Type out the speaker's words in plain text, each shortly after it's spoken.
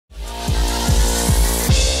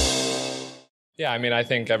Yeah, I mean, I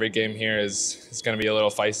think every game here is going to be a little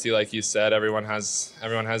feisty, like you said. Everyone has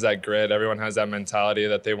that grit. Everyone has that mentality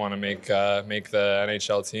that they want to make the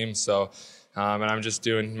NHL team. So, and I'm just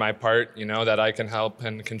doing my part, that I can help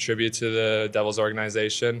and contribute to the Devils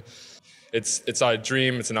organization. It's a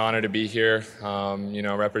dream. It's an honor to be here.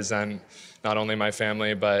 Represent not only my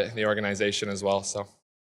family but the organization as well. So,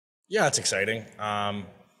 yeah, it's exciting.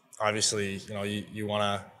 Obviously, you want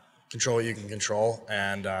to control what you can control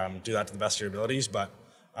and do that to the best of your abilities. But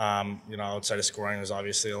outside of scoring, there's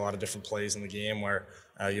obviously a lot of different plays in the game where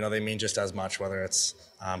they mean just as much. Whether it's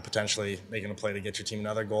potentially making a play to get your team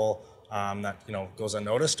another goal that goes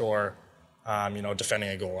unnoticed, or defending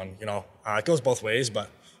a goal, and it goes both ways. But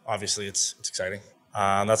obviously, it's exciting.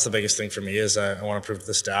 That's the biggest thing for me is I want to prove to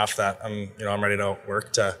the staff that I'm ready to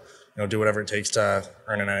work to do whatever it takes to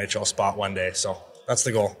earn an NHL spot one day. So that's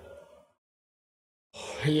the goal.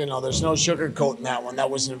 There's no sugarcoating that one. That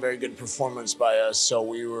wasn't a very good performance by us, so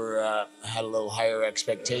we had a little higher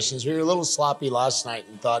expectations. We were a little sloppy last night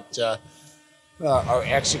and thought our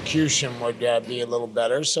execution would be a little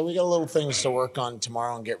better. So we got a little things to work on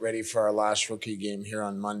tomorrow and get ready for our last rookie game here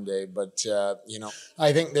on Monday. But,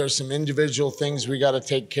 I think there's some individual things we got to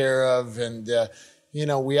take care of, and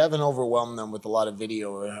we haven't overwhelmed them with a lot of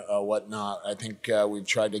video or whatnot. I think we've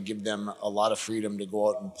tried to give them a lot of freedom to go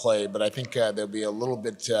out and play, but I think there'll be a little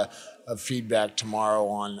bit of feedback tomorrow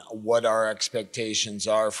on what our expectations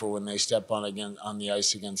are for when they step on the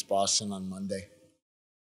ice against Boston on Monday.